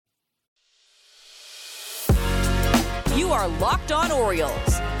You are Locked On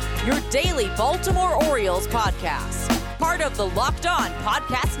Orioles, your daily Baltimore Orioles podcast. Part of the Locked On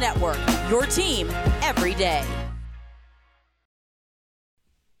Podcast Network, your team every day.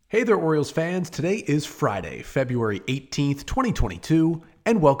 Hey there, Orioles fans. Today is Friday, February 18th, 2022,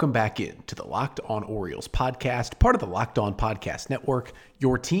 and welcome back in to the Locked On Orioles podcast, part of the Locked On Podcast Network,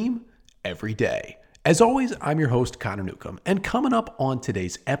 your team every day. As always, I'm your host, Connor Newcomb, and coming up on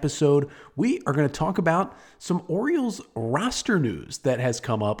today's episode, we are going to talk about some Orioles roster news that has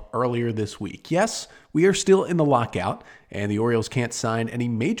come up earlier this week. Yes, we are still in the lockout, and the Orioles can't sign any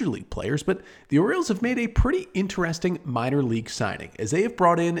major league players, but the Orioles have made a pretty interesting minor league signing, as they have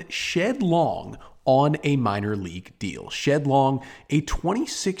brought in Shed Long on a minor league deal. Shed Long, a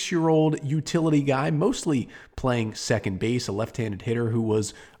 26-year-old utility guy, mostly playing second base, a left-handed hitter who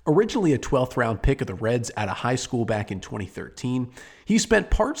was originally a 12th round pick of the Reds out of high school back in 2013. He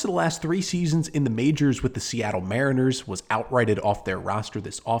spent parts of the last 3 seasons in the majors with the Seattle Mariners, was outrighted off their roster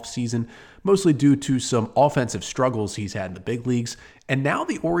this offseason, mostly due to some offensive struggles he's had in the big leagues. And now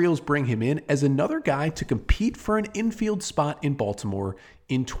the Orioles bring him in as another guy to compete for an infield spot in Baltimore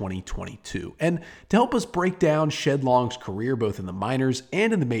in 2022. And to help us break down Shed Long's career, both in the minors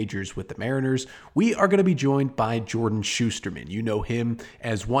and in the majors with the Mariners, we are going to be joined by Jordan Shusterman. You know him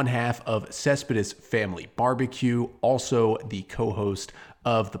as one half of Cespedes Family Barbecue, also the co-host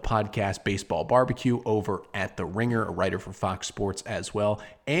of the podcast Baseball Barbecue over at The Ringer, a writer for Fox Sports as well,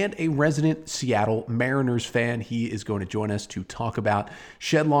 and a resident Seattle Mariners fan. He is going to join us to talk about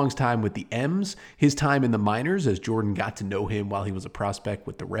Shed Long's time with the M's, his time in the minors as Jordan got to know him while he was a prospect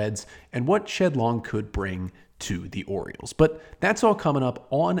with the Reds, and what Shed Long could bring to the Orioles. But that's all coming up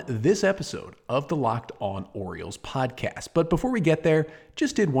on this episode of the Locked On Orioles podcast. But before we get there,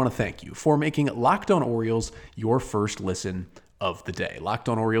 just did want to thank you for making Locked On Orioles your first listen of the day. Locked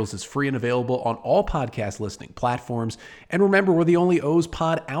On Orioles is free and available on all podcast listening platforms. And remember, we're the only O's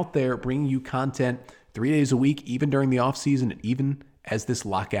pod out there bringing you content 3 days a week, even during the offseason and even as this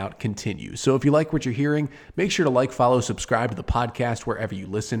lockout continues. So if you like what you're hearing, make sure to like, follow, subscribe to the podcast wherever you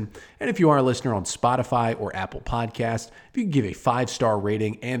listen. And if you are a listener on Spotify or Apple Podcasts, if you can give a 5-star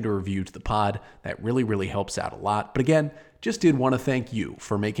rating and a review to the pod, that really, really helps out a lot. But again, just did want to thank you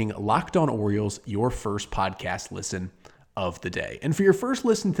for making Locked On Orioles your first podcast listen of the day. And for your first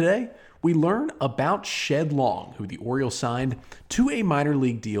listen today, we learn about Shed Long, who the Orioles signed to a minor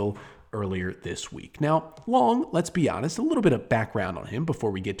league deal earlier this week. Now, Long, let's be honest, a little bit of background on him before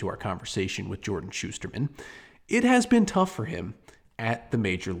we get to our conversation with Jordan Shusterman. It has been tough for him at the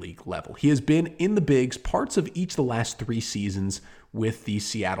major league level. He has been in the bigs parts of each of the last 3 seasons with the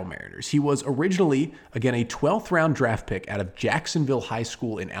Seattle Mariners. He was originally, again, a 12th round draft pick out of Jacksonville High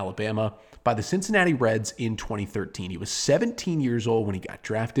School in Alabama by the Cincinnati Reds in 2013. He was 17 years old when he got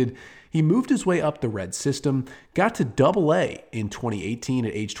drafted. He moved his way up the Reds system, got to Double-A in 2018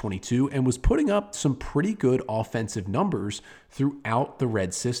 at age 22, and was putting up some pretty good offensive numbers throughout the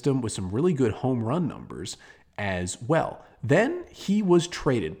Reds system with some really good home run numbers as well. Then he was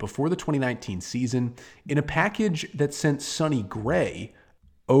traded before the 2019 season in a package that sent Sonny Gray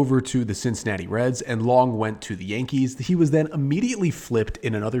over to the Cincinnati Reds, and Long went to the Yankees. He was then immediately flipped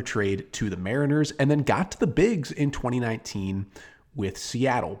in another trade to the Mariners, and then got to the bigs in 2019 with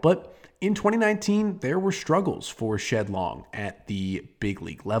Seattle. But in 2019, there were struggles for Shed Long at the big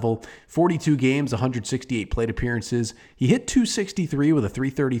league level. 42 games, 168 plate appearances. He hit .263 with a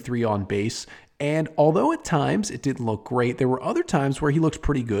 .333 on base. And although at times it didn't look great, there were other times where he looked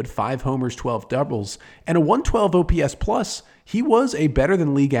pretty good. 5 homers, 12 doubles, and a 112 OPS plus. He was a better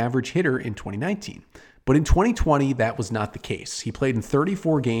than league average hitter in 2019. But in 2020, that was not the case. He played in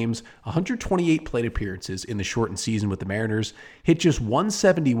 34 games, 128 plate appearances in the shortened season with the Mariners, hit just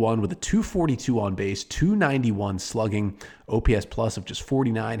 .171 with a .242 on base, .291 slugging, OPS plus of just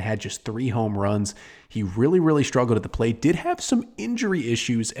 49, had just 3 home runs. He really, really struggled at the plate, did have some injury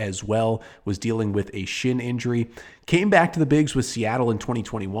issues as well, was dealing with a shin injury. Came back to the bigs with Seattle in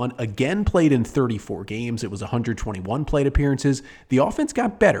 2021, again played in 34 games. It was 121 plate appearances. The offense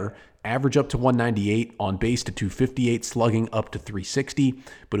got better, average up to 198, on base to 258, slugging up to 360,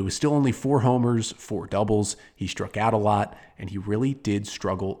 but it was still only 4 homers, 4 doubles. He struck out a lot, and he really did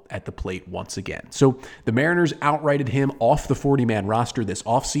struggle at the plate once again. So the Mariners outrighted him off the 40-man roster this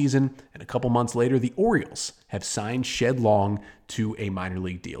offseason, and a couple months later, the Orioles have signed Shed Long to a minor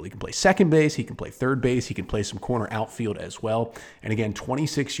league deal. He can play second base, he can play third base, he can play some corner outfield as well. And again,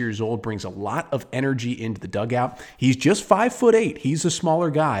 26 years old, brings a lot of energy into the dugout. He's just 5'8". He's a smaller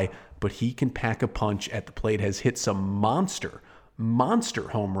guy, but he can pack a punch at the plate, has hit some monster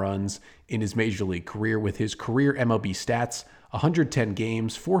home runs in his major league career with his career MLB stats: 110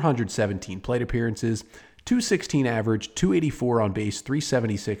 games, 417 plate appearances, 216 average, 284 on base,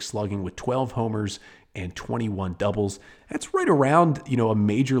 376 slugging with 12 homers and 21 doubles. That's right around, a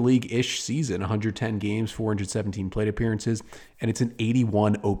major league-ish season, 110 games, 417 plate appearances, and it's an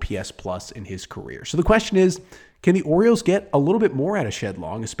 81 OPS plus in his career. So the question is, can the Orioles get a little bit more out of Shed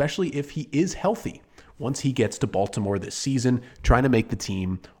Long, especially if he is healthy once he gets to Baltimore this season, trying to make the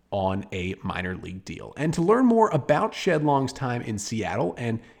team on a minor league deal? And to learn more about Shed Long's time in Seattle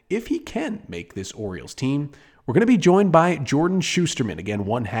and if he can make this Orioles team, we're going to be joined by Jordan Shusterman, again,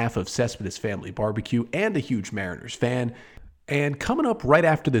 one half of Cespedes Family Barbecue and a huge Mariners fan. And coming up right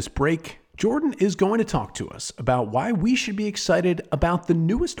after this break, Jordan is going to talk to us about why we should be excited about the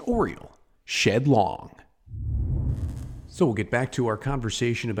newest Oriole, Shed Long. So we'll get back to our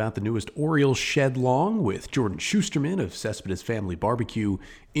conversation about the newest Orioles, Shed Long, with Jordan Shusterman of Cespedes Family Barbecue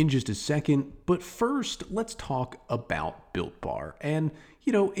in just a second. But first, let's talk about Built Bar. And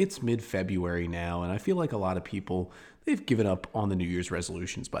it's mid-February now, and I feel like a lot of people, they've given up on the New Year's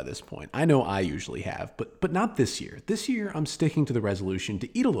resolutions by this point. I know I usually have, but not this year. This year, I'm sticking to the resolution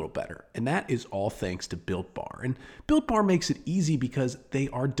to eat a little better, and that is all thanks to Built Bar. And Built Bar makes it easy because they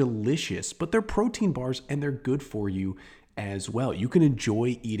are delicious, but they're protein bars, and they're good for you as well. You can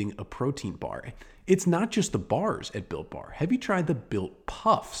enjoy eating a protein bar. It's not just the bars at Built Bar. Have you tried the Built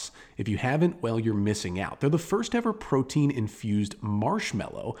Puffs? If you haven't, well, you're missing out. They're the first ever protein-infused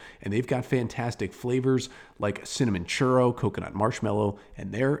marshmallow, and they've got fantastic flavors like cinnamon churro, coconut marshmallow,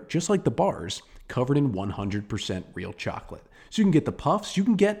 and they're, just like the bars, covered in 100% real chocolate. So you can get the Puffs, you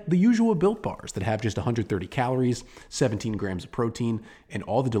can get the usual Built Bars that have just 130 calories, 17 grams of protein, and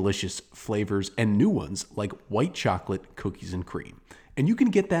all the delicious flavors and new ones like white chocolate, cookies, and cream. And you can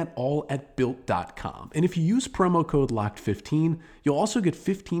get that all at Built.com. And if you use promo code LOCKED15, you'll also get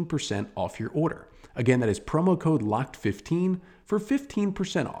 15% off your order. Again, that is promo code LOCKED15 for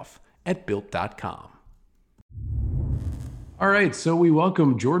 15% off at Built.com. All right, so we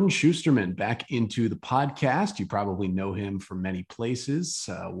welcome Jordan Shusterman back into the podcast. You probably know him from many places.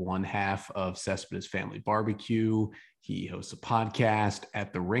 One half of Cespedes Family Barbecue. He hosts a podcast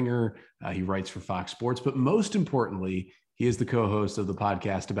at The Ringer. He writes for Fox Sports, but most importantly, he is the co-host of the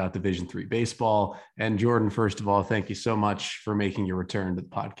podcast about Division III baseball. And Jordan, first of all, thank you so much for making your return to the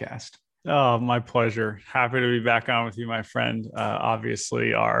podcast. Oh, my pleasure. Happy to be back on with you, my friend.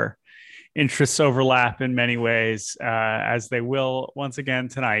 Obviously, our interests overlap in many ways, as they will once again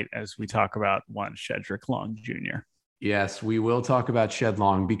tonight as we talk about one Shedrick Long Jr. Yes, we will talk about Shed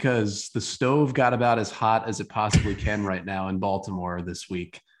Long because the stove got about as hot as it possibly can right now in Baltimore this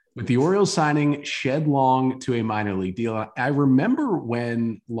week, with the Orioles signing Shed Long to a minor league deal. I remember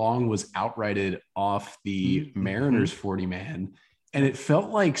when Long was outrighted off the Mariners 40-man, and it felt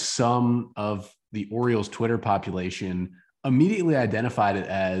like some of the Orioles Twitter population immediately identified it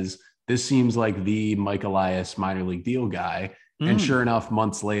as, this seems like the Mike Elias minor league deal guy. And sure enough,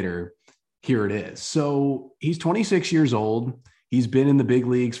 months later, here it is. So he's 26 years old. He's been in the big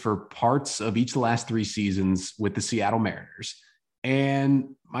leagues for parts of each of the last 3 seasons with the Seattle Mariners.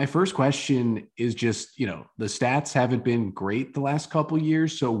 And my first question is just, the stats haven't been great the last couple of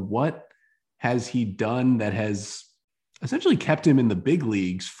years. So what has he done that has essentially kept him in the big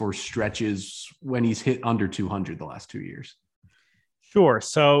leagues for stretches when he's hit under 200 the last 2 years? Sure.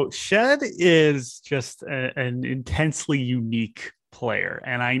 So Shed is just an intensely unique player.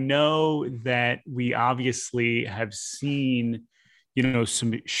 And I know that we obviously have seen,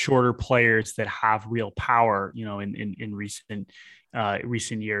 some shorter players that have real power, in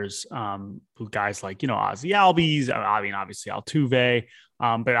recent years, guys like, Ozzie Albies, obviously Altuve,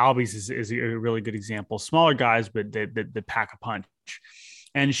 but Albies is a really good example. Smaller guys, but the pack a punch.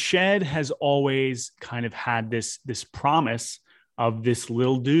 And Shed has always kind of had this promise of this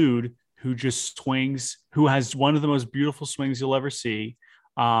little dude who just swings, who has one of the most beautiful swings you'll ever see,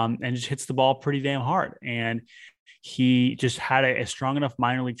 and just hits the ball pretty damn hard. And he just had a strong enough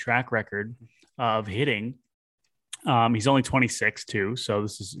minor league track record of hitting. He's only 26 too. So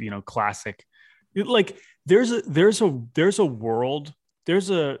this is, classic. Like there's a world.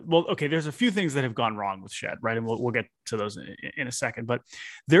 There's a few things that have gone wrong with Shed, right? And we'll get to those in a second, but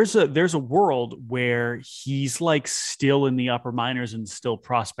there's a world where he's like still in the upper minors and still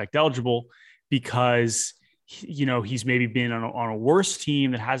prospect eligible because, he's maybe been on a worse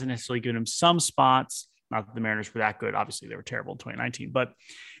team that hasn't necessarily given him some spots. Not that the Mariners were that good. Obviously they were terrible in 2019,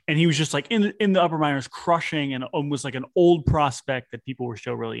 and he was just like in the upper minors crushing and almost like an old prospect that people were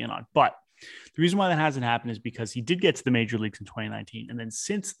still really in on. But the reason why that hasn't happened is because he did get to the major leagues in 2019. And then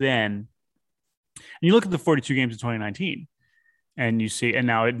since then, and you look at the 42 games in 2019, And you see, and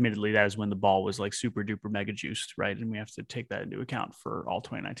now admittedly, that is when the ball was like super duper mega juiced, right? And we have to take that into account for all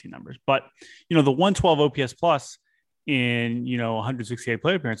 2019 numbers. But, the 112 OPS plus in, 168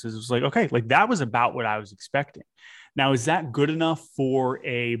 plate appearances was like, okay, like that was about what I was expecting. Now, is that good enough for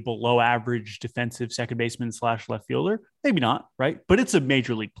a below average defensive second baseman / left fielder? Maybe not, right? But it's a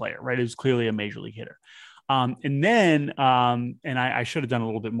major league player, right? It was clearly a major league hitter. And then, and I should have done a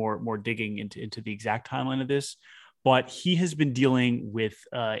little bit more digging into the exact timeline of this, but he has been dealing with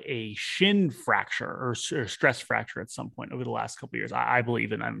a shin fracture or stress fracture at some point over the last couple of years, I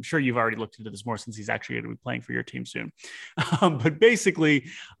believe. And I'm sure you've already looked into this more since he's actually going to be playing for your team soon. But basically,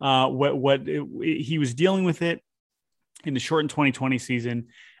 he was dealing with it in the shortened 2020 season.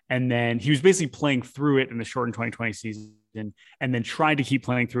 And then he was basically playing through it in the shortened 2020 season and then tried to keep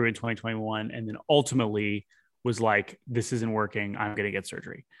playing through it in 2021. And then ultimately was like, this isn't working. I'm going to get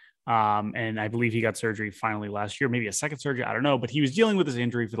surgery. And I believe he got surgery finally last year, maybe a second surgery. I don't know, but he was dealing with his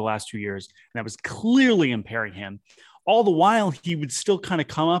injury for the last 2 years, and that was clearly impairing him. All the while, he would still kind of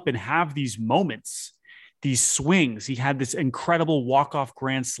come up and have these moments, these swings. He had this incredible walk-off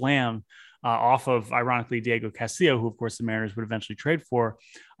grand slam off of, ironically, Diego Castillo, who, of course, the Mariners would eventually trade for,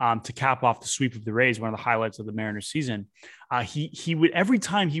 to cap off the sweep of the Rays, one of the highlights of the Mariners season. He would, every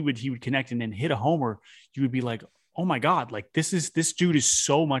time he would connect and then hit a homer, you would be like, oh my God, like this dude is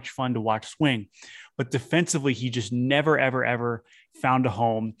so much fun to watch swing. But defensively, he just never, ever, ever found a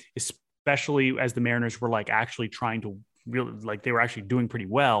home, especially as the Mariners were like actually trying to really, like they were actually doing pretty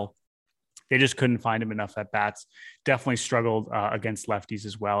well. They just couldn't find him enough at bats. Definitely struggled against lefties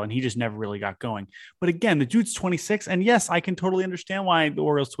as well. And he just never really got going. But again, the dude's 26. And yes, I can totally understand why the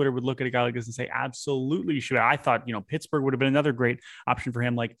Orioles Twitter would look at a guy like this and say, absolutely you should. I thought, Pittsburgh would have been another great option for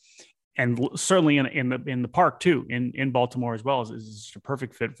him. Like, and certainly in the park too, in Baltimore as well, is just a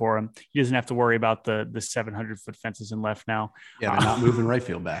perfect fit for him. He doesn't have to worry about the 700-foot fences in left now. Yeah, they're not moving right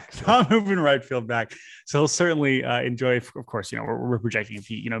field back. So. Not moving right field back. So he'll certainly enjoy. Of course, we're projecting if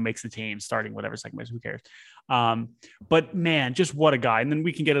he makes the team, starting whatever second base. Who cares? But man, just what a guy. And then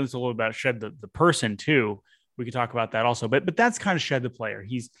we can get into a little about Shed the person too. We could talk about that also. But that's kind of Shed the player.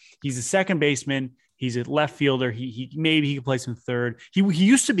 He's a second baseman. He's a left fielder. He maybe he could play some third. He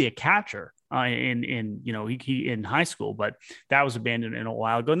used to be a catcher in high school, but that was abandoned in a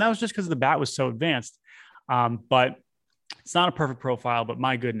while ago. And that was just because the bat was so advanced. But it's not a perfect profile, but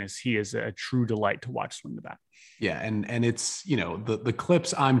my goodness, he is a true delight to watch swing the bat. Yeah. And it's, the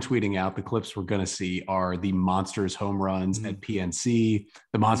clips I'm tweeting out, the clips we're going to see are the monstrous home runs at PNC,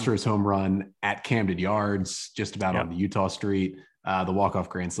 the monstrous home run at Camden Yards, just about on the Utah Street. The walk-off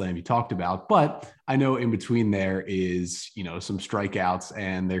grand slam you talked about, but I know in between there is, some strikeouts,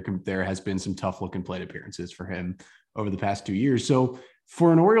 and there has been some tough looking plate appearances for him over the past 2 years. So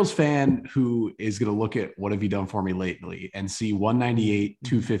for an Orioles fan who is going to look at what have you done for me lately and see 198,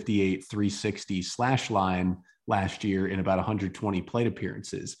 258, 360 slash line last year in about 120 plate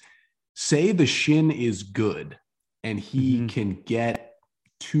appearances, say the shin is good and he can get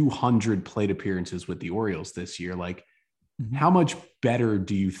 200 plate appearances with the Orioles this year, like, how much better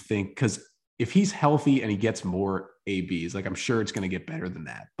do you think? Because if he's healthy and he gets more ABs, like I'm sure it's going to get better than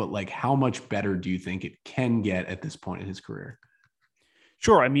that. But like, how much better do you think it can get at this point in his career?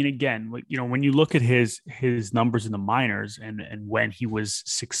 Sure. I mean, again, when you look at his numbers in the minors and when he was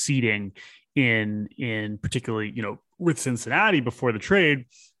succeeding in particularly, with Cincinnati before the trade,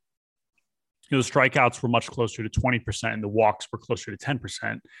 the strikeouts were much closer to 20% and the walks were closer to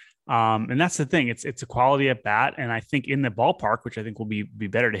 10%. And that's the thing. It's a quality at bat. And I think in the ballpark, which I think will be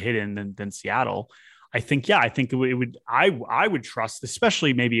better to hit in than Seattle, I think it would, I would trust,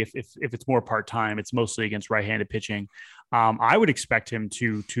 especially maybe if it's more part-time, it's mostly against right-handed pitching. I would expect him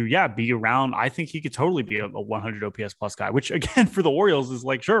to be around. I think he could totally be a 100 OPS plus guy, which again, for the Orioles is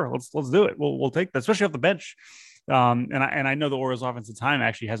like, sure, let's do it. We'll take that, especially off the bench. And I know the Orioles offensive time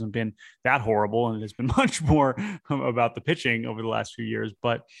actually hasn't been that horrible, and it's been much more about the pitching over the last few years,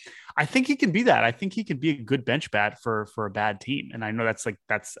 but I think he can be that. I think he can be a good bench bat for a bad team. And I know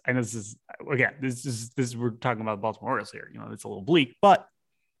I know this is, we're talking about the Baltimore Orioles here, it's a little bleak, but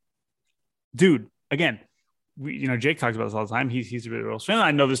dude, again, Jake talks about this all the time. He's a bit Orioles fan.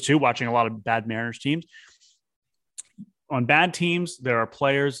 I know this too, watching a lot of bad Mariners teams. On bad teams, there are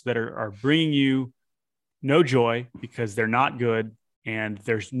players that are bringing you no joy because they're not good, and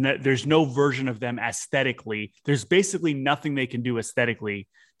there's no version of them aesthetically. There's basically nothing they can do aesthetically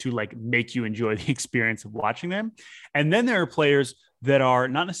to like make you enjoy the experience of watching them. And then there are players that are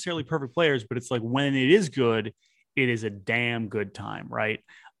not necessarily perfect players, but it's like when it is good, it is a damn good time, right?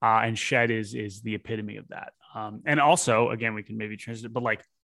 And Shed is the epitome of that. And also, again, we can maybe transition, but like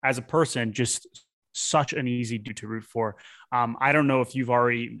as a person, just such an easy dude to root for. I don't know if you've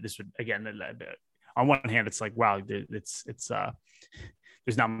already, this would, again, on one hand, it's like, wow, it's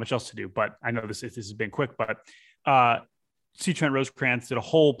there's not much else to do, but I know this has been quick, but C. Trent Rosecrans did a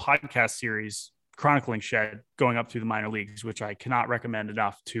whole podcast series chronicling Shed going up through the minor leagues, which I cannot recommend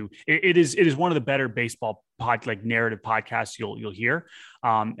enough to. It is one of the better baseball narrative podcasts you'll hear.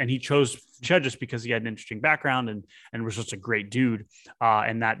 And he chose Shed just because he had an interesting background and was just a great dude.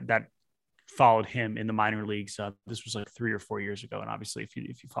 And that followed him in the minor leagues. This was like 3 or 4 years ago. And obviously if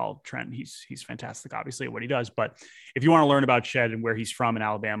you follow Trent, he's fantastic, obviously, at what he does. But if you want to learn about Shed and where he's from in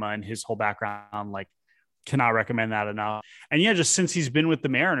Alabama and his whole background, like, cannot recommend that enough. And yeah, just since he's been with the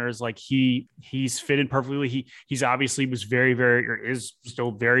Mariners, like he's fit in perfectly. He's obviously was very, very, or is still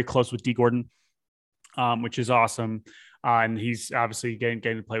very close with D Gordon, which is awesome. And he's obviously getting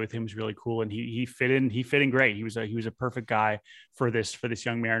to play with him is really cool. And he fit in great. He was a perfect guy for this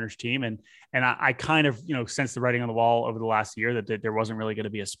young Mariners team. And I kind of, sensed the writing on the wall over the last year that there wasn't really going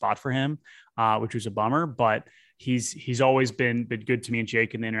to be a spot for him, which was a bummer, but he's always been good to me and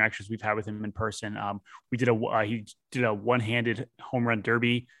Jake in the interactions we've had with him in person. He did a one-handed home run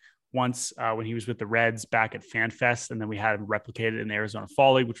derby once when he was with the Reds back at FanFest, and then we had him replicated in the Arizona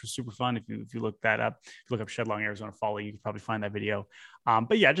Fall League, which was super fun. If you look that up, if you look up Shedlong Arizona Fall League, you can probably find that video.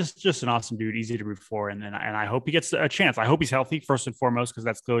 But yeah, just an awesome dude, easy to root for, and I hope he gets a chance. I hope he's healthy first and foremost, because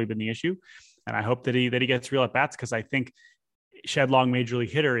that's clearly been the issue, and I hope that he gets real at bats, because I think Shedlong major league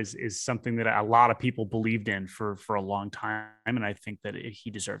hitter is something that a lot of people believed in for a long time. And I think that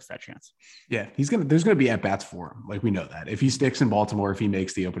he deserves that chance. Yeah. there's going to be at bats for him. Like, we know that if he sticks in Baltimore, if he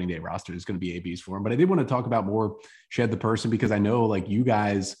makes the opening day roster, there's going to be ABs for him. But I did want to talk about more Shed the person, because I know like you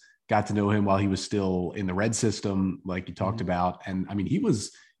guys got to know him while he was still in the Red system, like you talked about. And I mean, he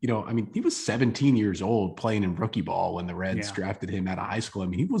was 17 years old playing in rookie ball when the Reds drafted him out of high school. I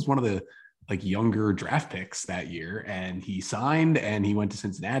mean, he was one of the like younger draft picks that year, and he signed and he went to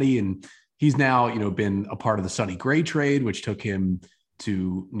Cincinnati, and he's now, been a part of the Sonny Gray trade, which took him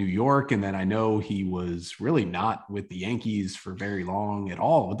to New York. And then I know he was really not with the Yankees for very long at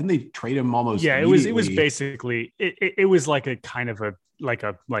all. But then they trade him almost. Yeah, it was basically, it was like a kind of a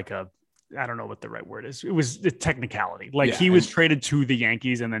I don't know what the right word is. It was the technicality. Like he was traded to the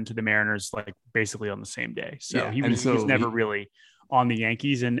Yankees and then to the Mariners, like basically on the same day. So he was never really on the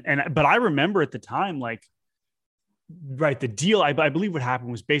Yankees. But I remember at the time, like, right, the deal, I believe what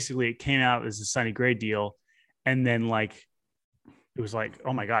happened was basically it came out as a Sonny Gray deal. And then like, it was like,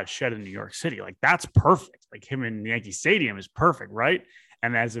 oh my God, Shed in New York City. Like, that's perfect. Like, him in Yankee Stadium is perfect. Right.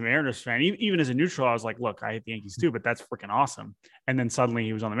 And as a Mariners fan, even as a neutral, I was like, look, I hate the Yankees too, but that's freaking awesome. And then suddenly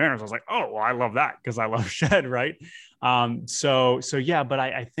he was on the Mariners. I was like, oh, well, I love that because I love Shed. Right. So yeah, but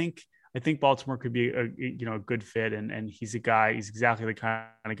I think Baltimore could be a good fit, and he's exactly the kind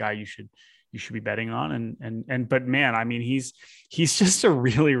of guy you should be betting on. But man, I mean, he's just a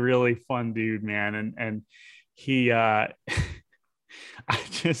really, really fun dude, man. And he, again,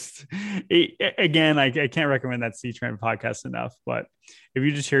 I can't recommend that C. Trent podcast enough, but if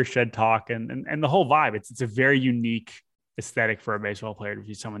you just hear Shed talk and the whole vibe, it's a very unique aesthetic for a baseball player to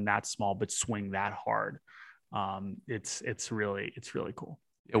be someone that small, but swing that hard. It's really cool.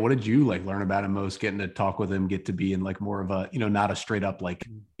 Yeah, what did you like learn about him most, getting to talk with him, get to be in like more of a, not a straight up like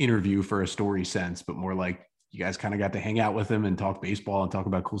interview for a story sense, but more like you guys kind of got to hang out with him and talk baseball and talk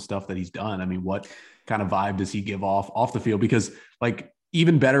about cool stuff that he's done. I mean, what kind of vibe does he give off the field? Because like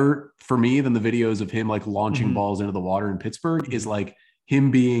even better for me than the videos of him like launching balls into the water in Pittsburgh is like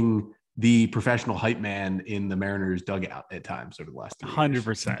him being the professional hype man in the Mariners dugout at times over the last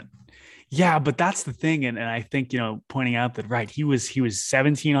 100%. Yeah, but that's the thing. And I think, pointing out that, right, he was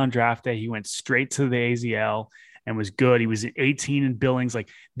 17 on draft day. He went straight to the AZL and was good. He was 18 in Billings. Like,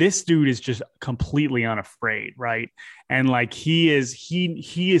 this dude is just completely unafraid. Right. And like, he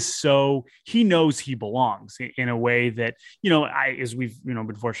knows he belongs in a way that, as we've,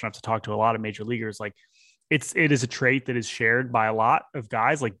 been fortunate enough to talk to a lot of major leaguers, like, it is a trait that is shared by a lot of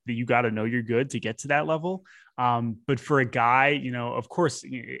guys, like that you got to know you're good to get to that level. But for a guy, of course,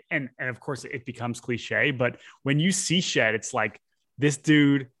 and of course it becomes cliche, but when you see Shed, it's like this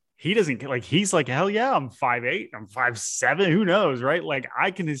dude, he doesn't like, he's like, hell yeah, I'm 5'8", I'm 5'7", who knows, right? Like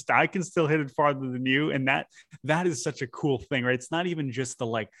I can still hit it farther than you. And that is such a cool thing, right? It's not even just the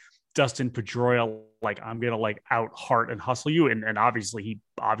like Dustin Pedroia, like I'm gonna like out heart and hustle you, and obviously he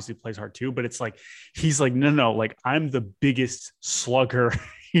plays hard too, but it's like he's like no, like I'm the biggest slugger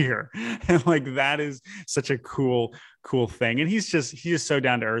here, and like that is such a cool thing. And he's just so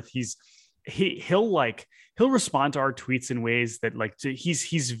down to earth. He'll respond to our tweets in ways that like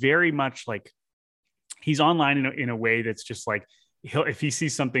he's very much like he's online in a way that's just like if he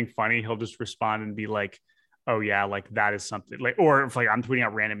sees something funny, he'll just respond and be like, oh yeah, like that is something like, or if like I'm tweeting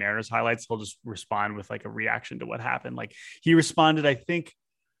out random Mariners highlights, he'll just respond with like a reaction to what happened. Like he responded, I think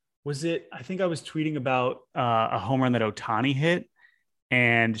I was tweeting about a home run that Ohtani hit,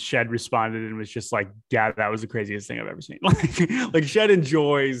 and Shed responded and was just like, yeah, that was the craziest thing I've ever seen. Like Shed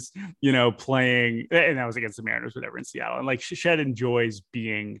enjoys, playing, and that was against the Mariners, whatever, in Seattle. And like Shed enjoys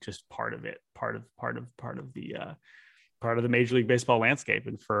being just part of it, part of the Major League Baseball landscape.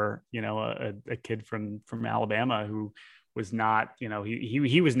 And for, a kid from Alabama who was not,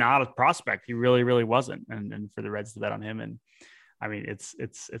 he was not a prospect. He really, really wasn't. And for the Reds to bet on him. And I mean,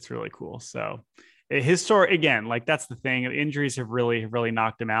 it's really cool. So his story, again, like that's the thing. Injuries have really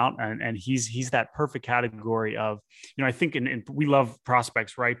knocked him out. And he's that perfect category of, I think, and we love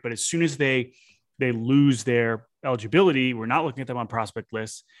prospects, right? But as soon as they lose their eligibility, we're not looking at them on prospect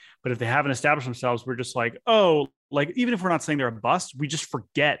lists. But if they haven't established themselves, we're just like, oh, like, even if we're not saying they're a bust, we just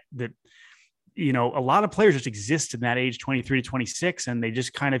forget that, a lot of players just exist in that age, 23 to 26, and they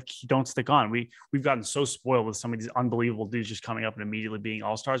just kind of don't stick on. We've gotten so spoiled with some of these unbelievable dudes just coming up and immediately being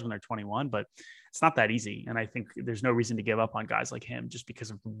all-stars when they're 21, but it's not that easy. And I think there's no reason to give up on guys like him just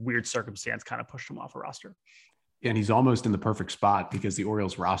because of weird circumstance kind of pushed him off a roster. And he's almost in the perfect spot because the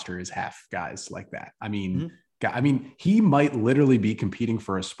Orioles roster is half guys like that. I mean, he might literally be competing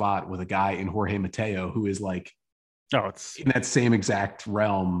for a spot with a guy in Jorge Mateo who is like, it's in that same exact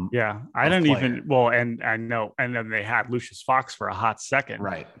realm. Yeah. I don't even, well, and I know, and then they had Lucius Fox for a hot second.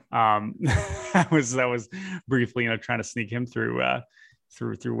 Right. That was briefly, trying to sneak him through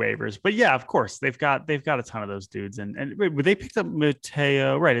waivers. But yeah, of course they've got a ton of those dudes. And they picked up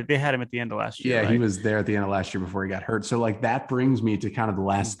Mateo, right? They had him at the end of last year. Yeah. Right? He was there at the end of last year before he got hurt. So like that brings me to kind of the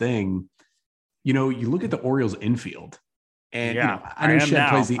last thing. You look at the Orioles infield. And I know Shed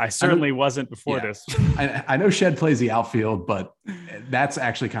plays the. I certainly wasn't before this. I know Shed plays the outfield, but that's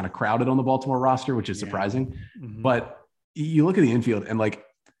actually kind of crowded on the Baltimore roster, which is surprising. Mm-hmm. But you look at the infield, and like,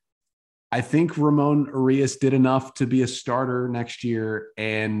 I think Ramon Urias did enough to be a starter next year,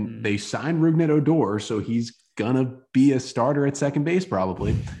 and they signed Rougned Odor, so he's gonna be a starter at second base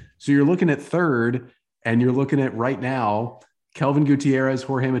probably. So you're looking at third, and you're looking at right now Kelvin Gutierrez,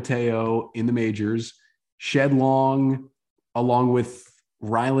 Jorge Mateo in the majors, Shed Long, along with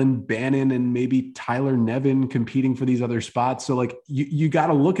Rylan Bannon and maybe Tyler Nevin competing for these other spots. So like you got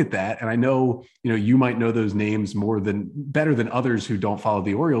to look at that. And I know, you might know those names better than others who don't follow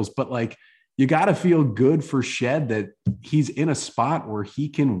the Orioles, but like, you got to feel good for Shed that he's in a spot where he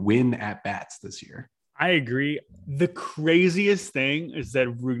can win at bats this year. I agree. The craziest thing is that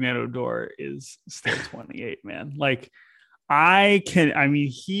Rougned Odor is still 28, man. Like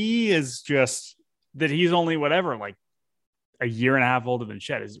he is just that he's only whatever, like a year and a half older than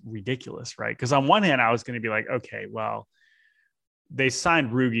Shed is ridiculous, right? Because on one hand, I was going to be like, okay, well, they signed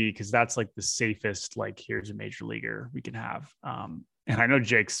Rugi because that's like the safest, like, here's a major leaguer we can have. And I know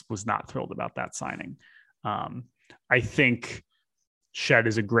Jake's was not thrilled about that signing. I think Shed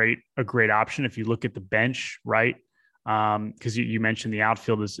is a great option if you look at the bench, right? Because you mentioned the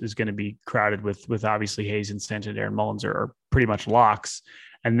outfield is going to be crowded with obviously Hayes and Santander and Mullins are pretty much locks.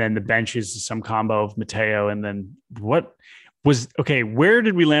 And then the bench is some combo of Mateo. And then where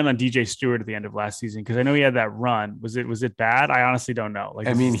did we land on DJ Stewart at the end of last season? Because I know he had that run. Was it bad? I honestly don't know. Like,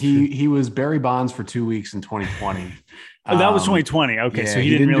 he was Barry Bonds for 2 weeks in 2020. Oh, that was 2020. Okay, yeah, so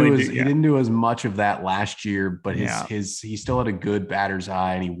he didn't do as much of that last year, but he still had a good batter's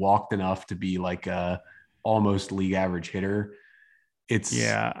eye, and he walked enough to be like a almost league average hitter. It's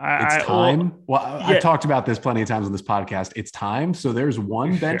time. I talked about this plenty of times on this podcast. It's time. So there's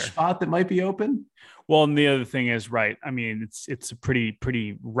one bench spot that might be open. Well, and the other thing is, right, I mean, it's a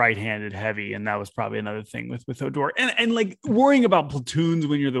pretty right-handed heavy, and that was probably another thing with Odor. And like worrying about platoons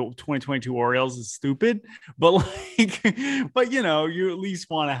when you're the 2022 Orioles is stupid, but you at least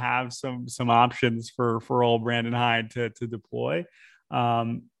want to have some options for old Brandon Hyde to deploy.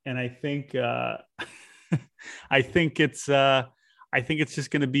 And I think it's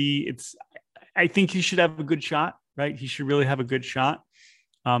just going to be I think he should have a good shot, right? He should really have a good shot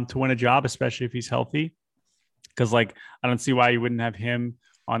to win a job, especially if he's healthy. Because I don't see why you wouldn't have him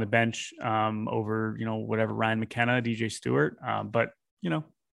on the bench over, whatever, Ryan McKenna, DJ Stewart. But,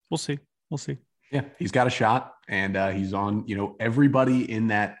 we'll see. Yeah, he's got a shot, and he's on, everybody in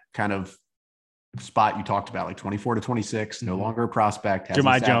that kind of spot you talked about, like 24 to 26, no longer a prospect.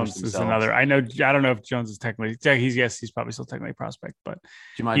 Jahmai Jones is another. I don't know if Jones is technically. He's probably still technically a prospect, but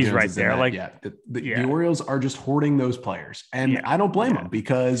Jahmai he's Jones right there. The Orioles are just hoarding those players, and I don't blame them,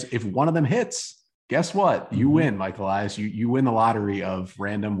 because if one of them hits, guess what? You win, Michael Elias. You win the lottery of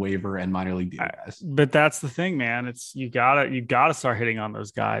random waiver and minor league deal guys. But that's the thing, man. It's you gotta start hitting on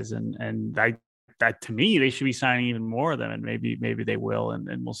those guys, and that to me, they should be signing even more of them, and maybe they will,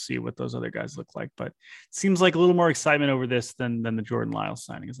 and we'll see what those other guys look like. But it seems like a little more excitement over this than the Jordan Lyles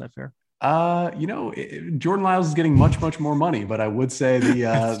signing. Is that fair? Jordan Lyles is getting much more money, but I would say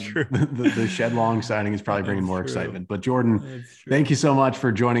the Shed Long signing is probably bringing more excitement. But Jordan, thank you so much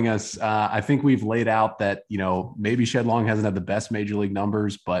for joining us. I think we've laid out that, maybe Shed Long hasn't had the best major league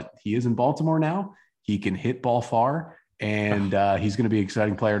numbers, but he is in Baltimore now. He can hit ball far, and he's going to be an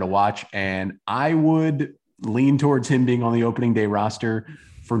exciting player to watch. And I would lean towards him being on the opening day roster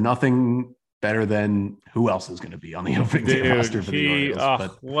for nothing better than who else is going to be on the opening day roster for the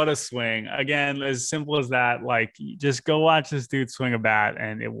Orioles. What a swing. Again, as simple as that. Like, just go watch this dude swing a bat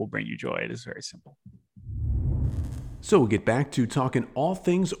and it will bring you joy. It is very simple. So we'll get back to talking all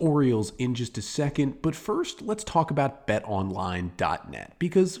things Orioles in just a second, but first let's talk about betonline.net,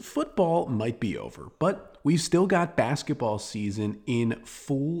 because football might be over, but we've still got basketball season in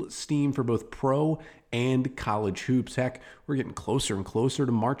full steam for both pro and college hoops. Heck, we're getting closer and closer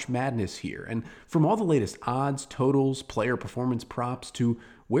to March Madness here. And from all the latest odds, totals, player performance props to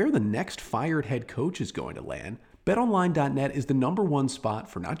where the next fired head coach is going to land, BetOnline.net is the number one spot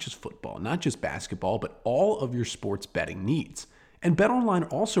for not just football, not just basketball, but all of your sports betting needs. And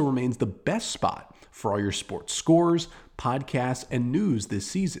BetOnline also remains the best spot for all your sports scores, podcasts, and news this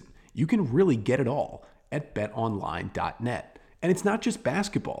season. You can really get it all at BetOnline.net. And it's not just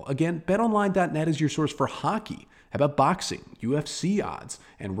basketball. Again, BetOnline.net is your source for hockey. How about boxing, UFC odds,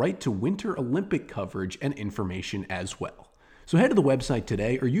 and right to Winter Olympic coverage and information as well. So head to the website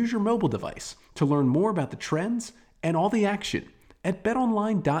today or use your mobile device to learn more about the trends and all the action at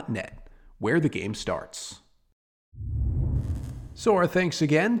betonline.net, where the game starts. So our thanks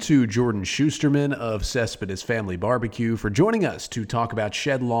again to Jordan Schusterman of Cespedes Family Barbecue for joining us to talk about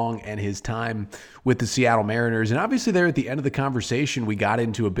Shed Long and his time with the Seattle Mariners. And obviously there at the end of the conversation, we got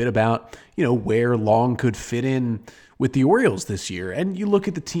into a bit about, where Long could fit in with the Orioles this year. And you look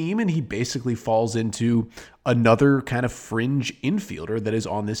at the team and he basically falls into another kind of fringe infielder that is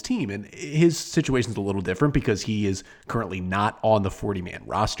on this team. And his situation's a little different because he is currently not on the 40-man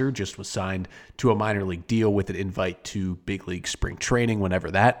roster, just was signed to a minor league deal with an invite to big league spring training whenever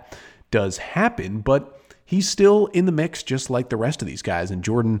that does happen. But he's still in the mix just like the rest of these guys. And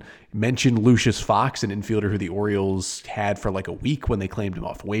Jordan mentioned Lucius Fox, an infielder who the Orioles had for like a week when they claimed him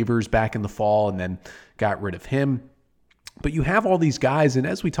off waivers back in the fall and then got rid of him. But you have all these guys, and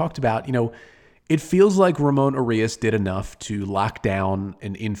as we talked about, it feels like Ramon Urias did enough to lock down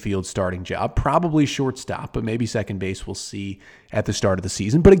an infield starting job, probably shortstop, but maybe second base we'll see at the start of the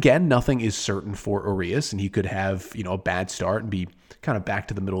season. But again, nothing is certain for Urias, and he could have, a bad start and be kind of back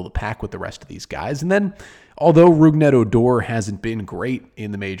to the middle of the pack with the rest of these guys. And then, although Rougned Odor hasn't been great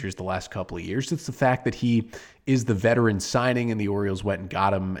in the majors the last couple of years, it's the fact that he is the veteran signing and the Orioles went and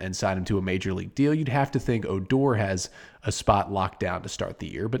got him and signed him to a major league deal. You'd have to think Odor has a spot locked down to start the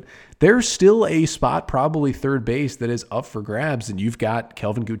year, but there's still a spot, probably third base, that is up for grabs. And you've got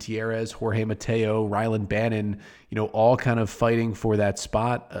Kelvin Gutierrez, Jorge Mateo, Rylan Bannon, all kind of fighting for that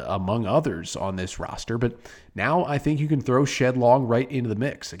spot among others on this roster. But now I think you can throw Shed Long right into the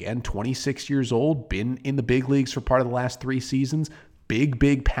mix. Again, 26 years old, been in the big leagues for part of the last 3 seasons.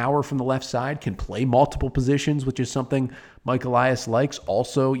 Big power from the left side, can play multiple positions, which is something Mike Elias likes.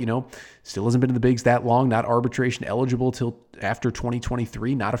 Also, still hasn't been in the bigs that long, not arbitration eligible till after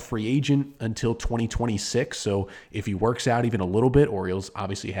 2023, not a free agent until 2026. So if he works out even a little bit, Orioles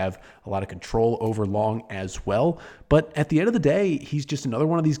obviously have a lot of control over Long as well. But at the end of the day, he's just another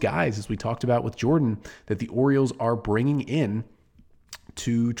one of these guys, as we talked about with Jordan, that the Orioles are bringing in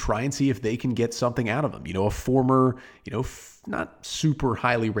to try and see if they can get something out of him. A former, not super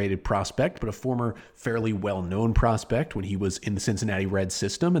highly rated prospect, but a former fairly well-known prospect when he was in the Cincinnati Reds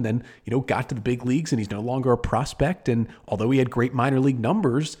system, and then, got to the big leagues and he's no longer a prospect. And although he had great minor league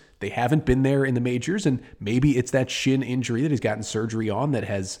numbers, they haven't been there in the majors. And maybe it's that shin injury that he's gotten surgery on that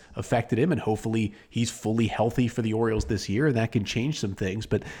has affected him. And hopefully he's fully healthy for the Orioles this year, and that can change some things.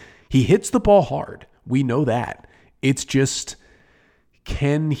 But he hits the ball hard. We know that. It's just,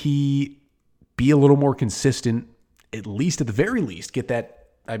 can he be a little more consistent, at least at the very least, get that,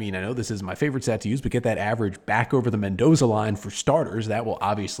 I know this is my favorite stat to use, but get that average back over the Mendoza line for starters. That will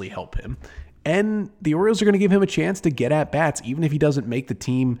obviously help him. And the Orioles are going to give him a chance to get at bats. Even if he doesn't make the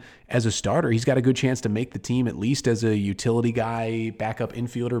team as a starter, he's got a good chance to make the team at least as a utility guy, backup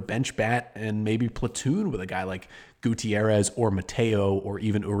infielder, bench bat, and maybe platoon with a guy like Gutierrez or Mateo or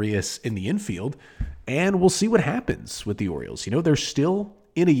even Urias in the infield. And we'll see what happens with the Orioles. They're still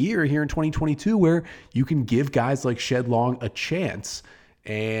in a year here in 2022 where you can give guys like Shed Long a chance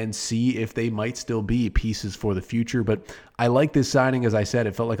and see if they might still be pieces for the future. But I like this signing. As I said,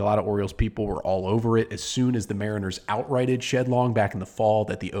 it felt like a lot of Orioles people were all over it as soon as the Mariners outrighted Shed Long back in the fall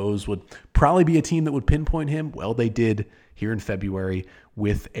that the O's would probably be a team that would pinpoint him. Well, they did here in February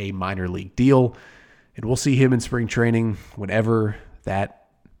with a minor league deal. And we'll see him in spring training whenever that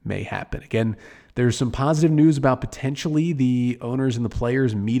may happen. Again, there's some positive news about potentially the owners and the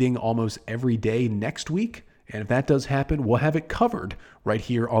players meeting almost every day next week. And if that does happen, we'll have it covered right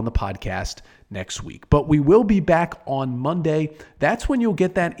here on the podcast next week. But we will be back on Monday. That's when you'll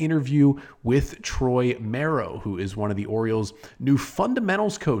get that interview with Troy Merrow, who is one of the Orioles' new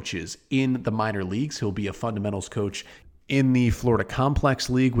fundamentals coaches in the minor leagues. He'll be a fundamentals coach in the Florida Complex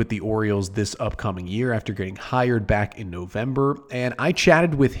League with the Orioles this upcoming year after getting hired back in November. And I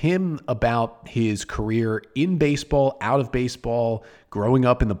chatted with him about his career in baseball, out of baseball, growing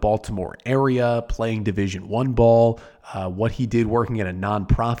up in the Baltimore area, playing Division I ball, what he did working at a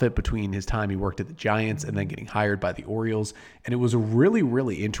nonprofit between his time he worked at the Giants and then getting hired by the Orioles. And it was a really,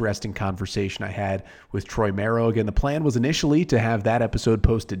 really interesting conversation I had with Troy Merrow. Again, the plan was initially to have that episode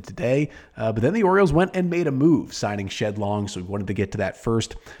posted today, but then the Orioles went and made a move, signing Shed Long, so we wanted to get to that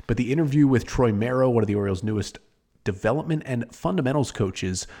first. But the interview with Troy Merrow, one of the Orioles' newest development and fundamentals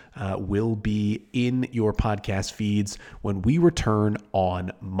coaches, will be in your podcast feeds when we return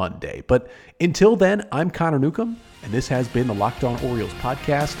on Monday. But until then, I'm Connor Newcomb, and this has been the Locked On Orioles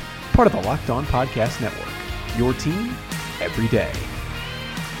podcast, part of the Locked On Podcast Network. Your team every day.